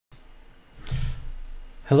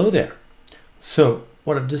Hello there. So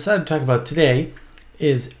what I've decided to talk about today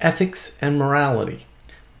is ethics and morality.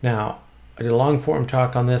 Now, I did a long form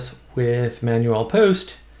talk on this with Manuel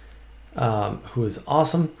Post, who is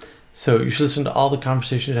awesome. So you should listen to all the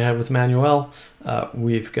conversations I had with Manuel.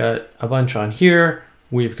 We've got a bunch on here.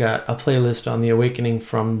 We've got a playlist on the Awakening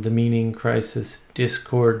from the Meaning Crisis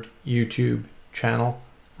Discord YouTube channel.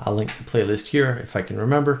 I'll link the playlist here if I can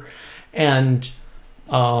remember. And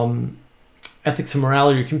ethics and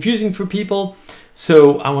morality are confusing for people.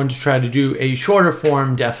 So I wanted to try to do a shorter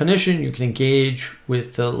form definition. You can engage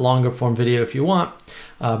with the longer form video if you want.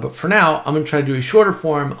 But for now, I'm going to try to do a shorter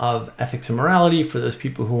form of ethics and morality for those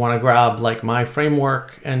people who want to grab like my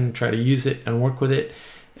framework and try to use it and work with it.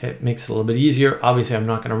 It makes it a little bit easier. Obviously, I'm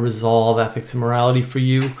not going to resolve ethics and morality for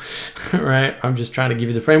you, right? I'm just trying to give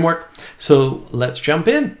you the framework. So let's jump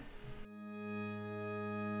in.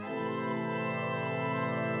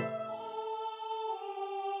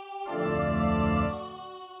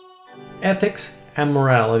 Ethics and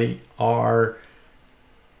morality are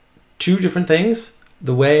two different things.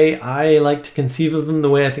 The way I like to conceive of them, the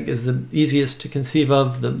way I think is the easiest to conceive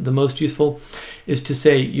of, the most useful, is to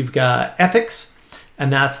say you've got ethics,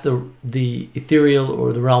 and that's the ethereal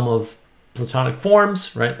or the realm of Platonic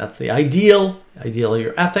forms, right? That's the ideal of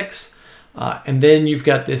your ethics. And then you've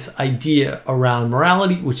got this idea around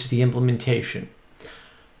morality, which is the implementation.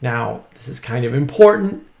 Now, this is kind of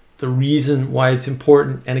important. The reason why it's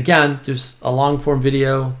important, and again, there's a long form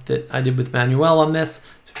video that I did with Manuel on this.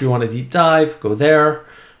 So if you want a deep dive, go there.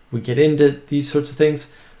 We get into these sorts of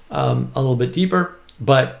things a little bit deeper.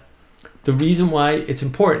 But the reason why it's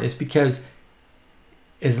important is because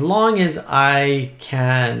as long as I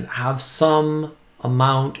can have some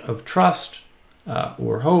amount of trust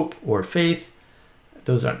or hope or faith,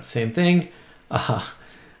 those aren't the same thing,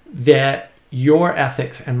 that your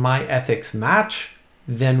ethics and my ethics match,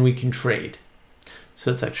 then we can trade.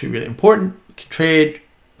 So it's actually really important. We can trade,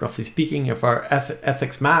 roughly speaking, if our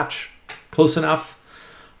ethics match close enough.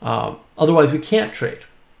 Otherwise, we can't trade.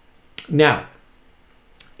 Now,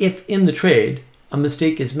 if in the trade a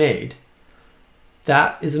mistake is made,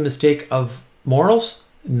 that is a mistake of morals,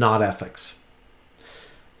 not ethics,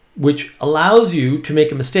 which allows you to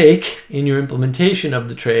make a mistake in your implementation of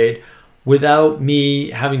the trade without me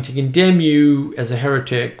having to condemn you as a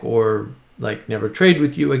heretic or like never trade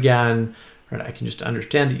with you again, right? I can just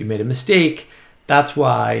understand that you made a mistake. That's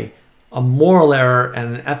why a moral error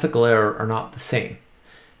and an ethical error are not the same.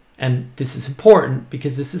 And this is important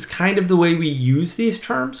because this is kind of the way we use these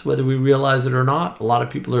terms, whether we realize it or not. A lot of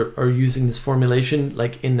people are using this formulation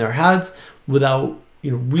like in their heads without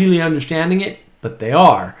really understanding it, but they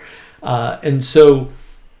are. And so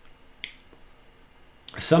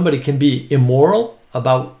somebody can be immoral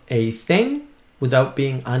about a thing without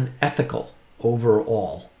being unethical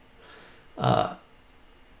overall.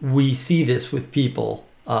 We see this with people.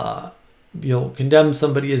 You'll condemn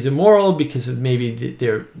somebody as immoral because of maybe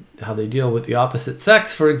how they deal with the opposite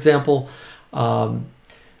sex, for example. But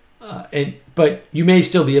you may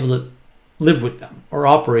still be able to live with them or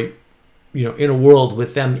operate, in a world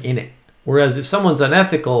with them in it. Whereas if someone's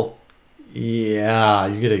unethical, yeah,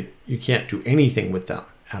 you can't do anything with them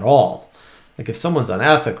at all. Like if someone's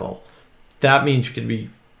unethical, that means you could be,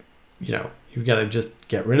 you've got to just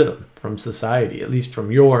get rid of them from society, at least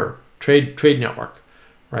from your trade network,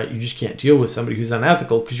 right? You just can't deal with somebody who's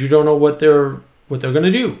unethical because you don't know what they're going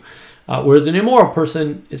to do. Whereas an immoral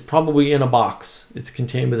person is probably in a box. It's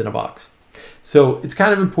contained within a box. So it's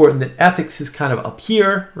kind of important that ethics is kind of up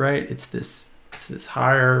here, right? It's this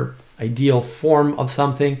higher ideal form of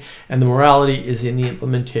something, and the morality is in the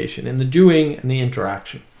implementation, in the doing and the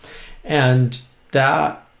interaction. And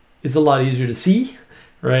that is a lot easier to see,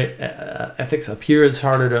 right? Ethics up here is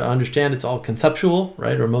harder to understand. It's all conceptual,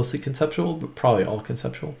 right? Or mostly conceptual, but probably all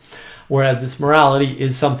conceptual. Whereas this morality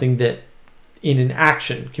is something that in an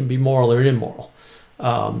action can be moral or immoral.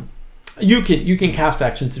 You can cast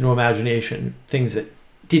actions into imagination, things that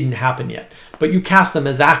didn't happen yet, but you cast them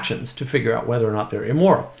as actions to figure out whether or not they're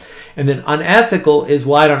immoral. And then unethical is,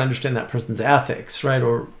 well, I don't understand that person's ethics, right?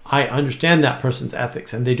 Or I understand that person's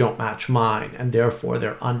ethics and they don't match mine, and therefore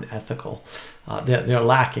they're unethical. They're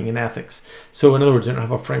lacking in ethics. So in other words, they don't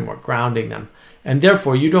have a framework grounding them. And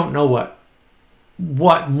therefore you don't know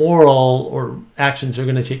what moral or actions they're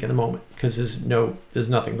going to take in the moment because there's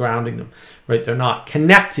nothing grounding them, right? They're not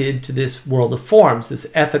connected to this world of forms, this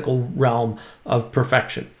ethical realm of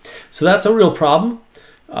perfection. So that's a real problem.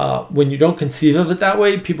 When you don't conceive of it that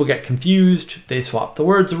way, people get confused. They swap the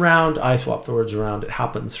words around. I swap the words around. It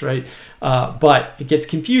happens, right? But it gets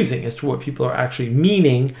confusing as to what people are actually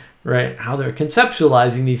meaning, right? How they're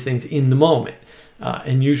conceptualizing these things in the moment.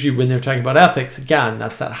 And usually when they're talking about ethics, again,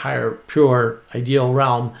 that's that higher, pure, ideal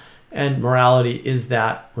realm. And morality is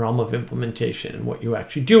that realm of implementation and what you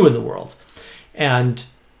actually do in the world. And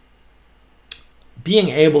being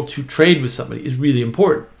able to trade with somebody is really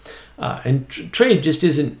important. And trade just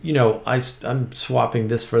isn't, you know, I'm swapping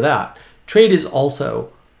this for that. Trade is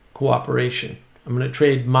also cooperation. I'm going to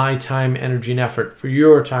trade my time, energy, and effort for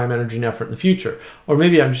your time, energy, and effort in the future. Or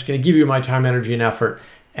maybe I'm just going to give you my time, energy, and effort,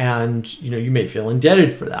 and you know, you may feel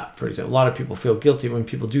indebted for that. For example, a lot of people feel guilty when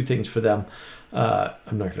people do things for them.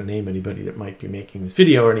 I'm not going to name anybody that might be making this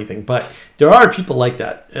video or anything, but there are people like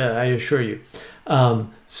that, I assure you.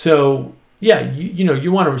 So yeah, you know,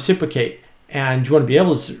 you want to reciprocate, and you want to be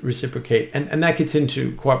able to reciprocate, and that gets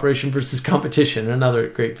into cooperation versus competition, another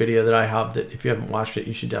great video that I have that if you haven't watched it,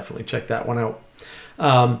 you should definitely check that one out.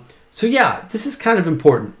 So yeah, this is kind of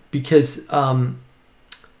important because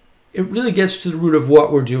it really gets to the root of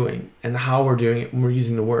what we're doing and how we're doing it when we're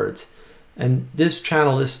using the words. And this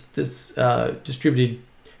channel, this distributed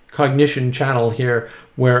cognition channel here,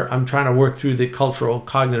 where I'm trying to work through the cultural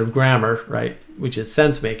cognitive grammar, right, which is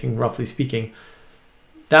sense making, roughly speaking.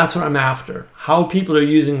 That's what I'm after. How people are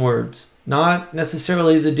using words, not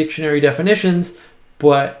necessarily the dictionary definitions,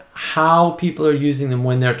 but how people are using them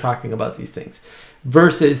when they're talking about these things,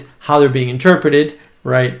 versus how they're being interpreted,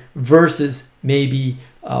 right? Versus maybe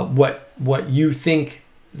what you think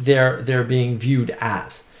they're being viewed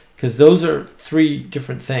as, because those are three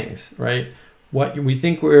different things, right? What we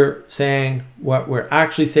think we're saying, what we're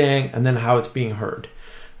actually saying, and then how it's being heard.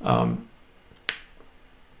 And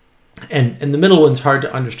the middle one's hard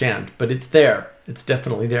to understand, but it's there. It's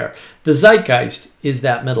definitely there. The zeitgeist is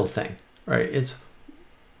that middle thing, right? It's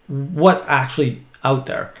what's actually out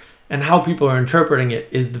there. And how people are interpreting it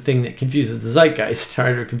is the thing that confuses the zeitgeist,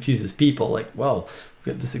 right? Or confuses people. Like, well,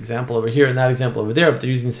 we have this example over here and that example over there, but they're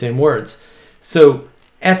using the same words. So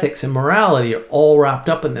ethics and morality are all wrapped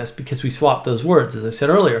up in this because we swap those words, as I said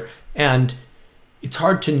earlier. And it's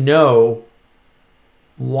hard to know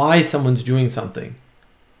why someone's doing something,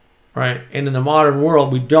 right? And in the modern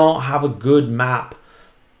world, we don't have a good map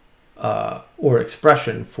or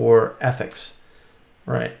expression for ethics,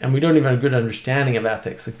 right? And we don't even have a good understanding of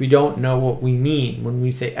ethics. Like, we don't know what we mean when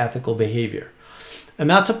we say ethical behavior. And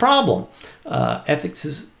that's a problem.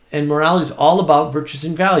 Ethics and morality is all about virtues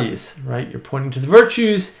and values, right? You're pointing to the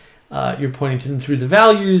virtues, you're pointing to them through the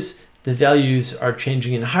values. The values are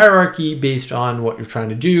changing in hierarchy based on what you're trying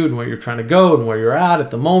to do and where you're trying to go and where you're at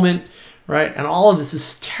the moment, right? And all of this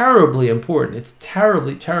is terribly important. It's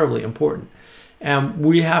terribly, terribly important. And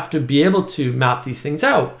we have to be able to map these things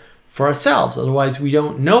out for ourselves. Otherwise, we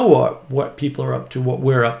don't know what people are up to, what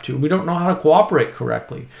we're up to. We don't know how to cooperate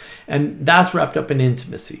correctly. And that's wrapped up in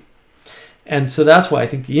intimacy. And so that's why I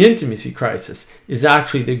think the intimacy crisis is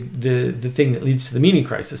actually the thing that leads to the meaning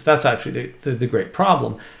crisis. That's actually the great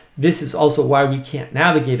problem. This is also why we can't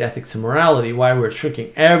navigate ethics and morality, why we're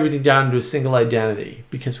shrinking everything down to a single identity,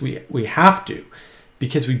 because we have to,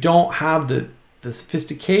 because we don't have the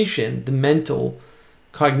sophistication, the mental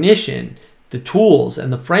cognition, the tools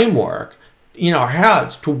and the framework in our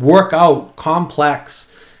heads to work out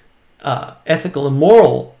complex ethical and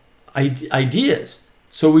moral ideas.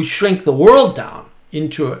 So we shrink the world down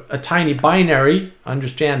into a tiny binary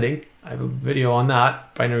understanding. I have a video on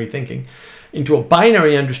that, binary thinking, into a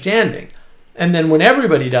binary understanding. And then when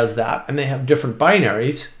everybody does that and they have different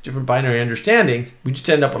binaries, different binary understandings, we just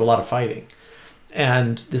end up with a lot of fighting.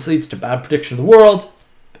 And this leads to bad prediction of the world.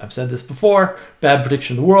 I've said this before, bad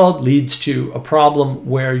prediction of the world leads to a problem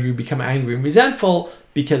where you become angry and resentful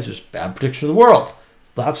because there's bad prediction of the world.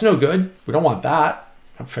 That's no good. We don't want that.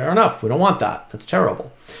 Fair enough. We don't want that. That's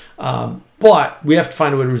terrible. But we have to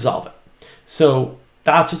find a way to resolve it. So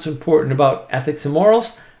that's what's important about ethics and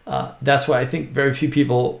morals. That's why I think very few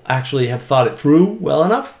people actually have thought it through well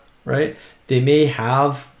enough, right? They may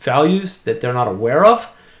have values that they're not aware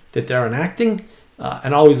of, that they're enacting,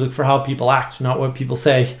 and always look for how people act, not what people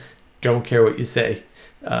say. Don't care what you say.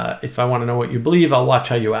 If I want to know what you believe, I'll watch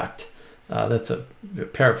how you act. That's a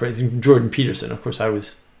paraphrasing from Jordan Peterson. Of course, I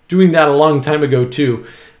was doing that a long time ago too.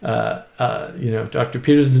 Dr.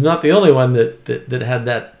 Peterson is not the only one that had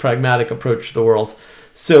that pragmatic approach to the world.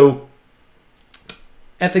 So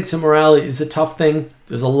ethics and morality is a tough thing.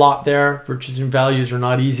 There's a lot there. Virtues and values are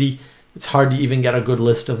not easy. It's hard to even get a good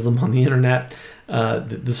list of them on the internet.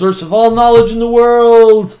 The source of all knowledge in the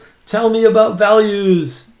world. Tell me about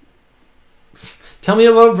values. Tell me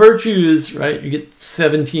about virtues, right? You get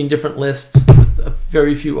 17 different lists with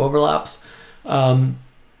very few overlaps.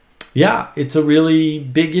 Yeah, it's a really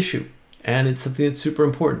big issue, and it's something that's super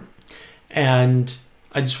important. And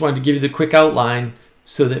I just wanted to give you the quick outline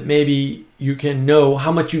so that maybe you can know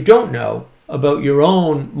how much you don't know about your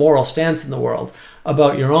own moral stance in the world,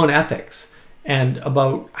 about your own ethics, and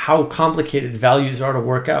about how complicated values are to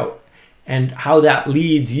work out, and how that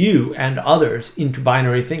leads you and others into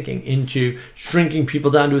binary thinking, into shrinking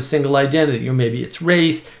people down to a single identity. Or maybe it's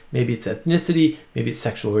race, maybe it's ethnicity, maybe it's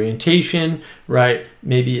sexual orientation, right?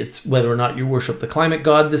 Maybe it's whether or not you worship the climate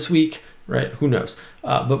god this week, right? Who knows?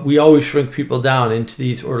 But we always shrink people down into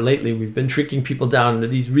these, or lately we've been shrinking people down into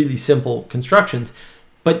these really simple constructions.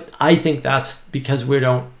 But I think that's because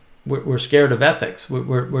we're scared of ethics.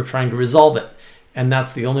 We're trying to resolve it. And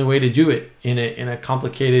that's the only way to do it in a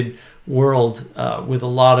complicated world with a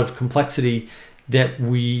lot of complexity that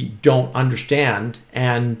we don't understand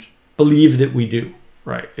and believe that we do,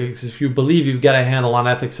 right? Because if you believe you've got a handle on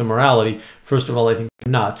ethics and morality, first of all, I think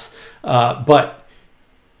you're nuts. But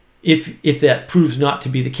if that proves not to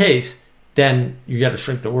be the case, then you got to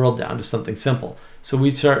shrink the world down to something simple. So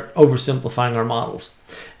we start oversimplifying our models.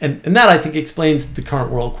 And that, I think, explains the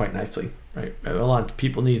current world quite nicely, right? A lot of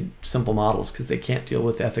people need simple models because they can't deal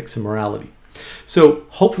with ethics and morality. So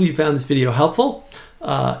hopefully you found this video helpful.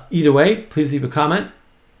 Either way, please leave a comment,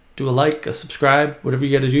 do a like, a subscribe, whatever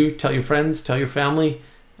you got to do. Tell your friends, tell your family,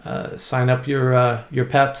 sign up your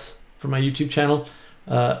pets for my YouTube channel.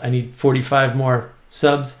 I need 45 more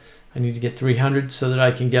subs. I need to get 300 so that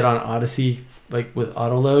I can get on Odyssey, like with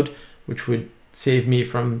autoload, which would save me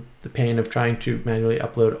from the pain of trying to manually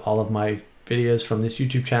upload all of my videos from this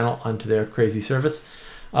YouTube channel onto their crazy service.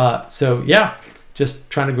 So yeah, just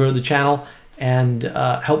trying to grow the channel and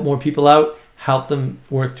help more people out, help them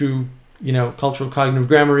work through, cultural cognitive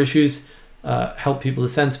grammar issues, help people to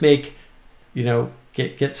sense make,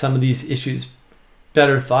 get some of these issues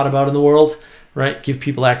better thought about in the world, right? Give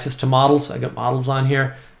people access to models. I got models on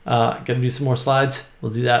here. Got to do some more slides.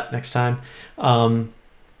 We'll do that next time.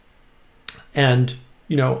 And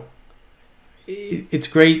it's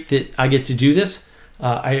great that I get to do this.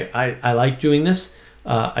 I like doing this.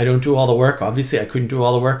 I don't do all the work. Obviously, I couldn't do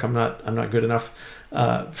all the work. I'm not good enough.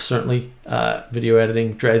 Certainly, video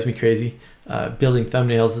editing drives me crazy. Building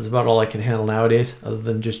thumbnails is about all I can handle nowadays, other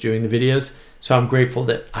than just doing the videos. So I'm grateful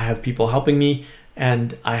that I have people helping me,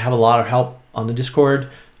 and I have a lot of help on the Discord,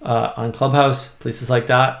 on Clubhouse, places like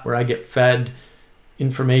that, where I get fed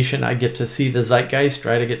information. I get to see the zeitgeist,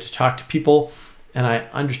 right? I get to talk to people, and I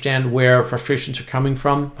understand where frustrations are coming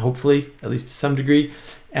from, hopefully, at least to some degree.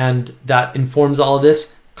 And that informs all of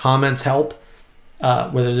this. Comments help,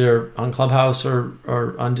 whether they're on Clubhouse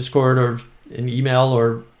or on Discord or in email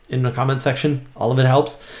or in the comment section. All of it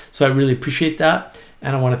helps. So I really appreciate that.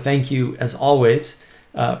 And I want to thank you, as always,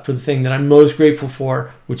 for the thing that I'm most grateful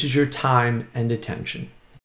for, which is your time and attention.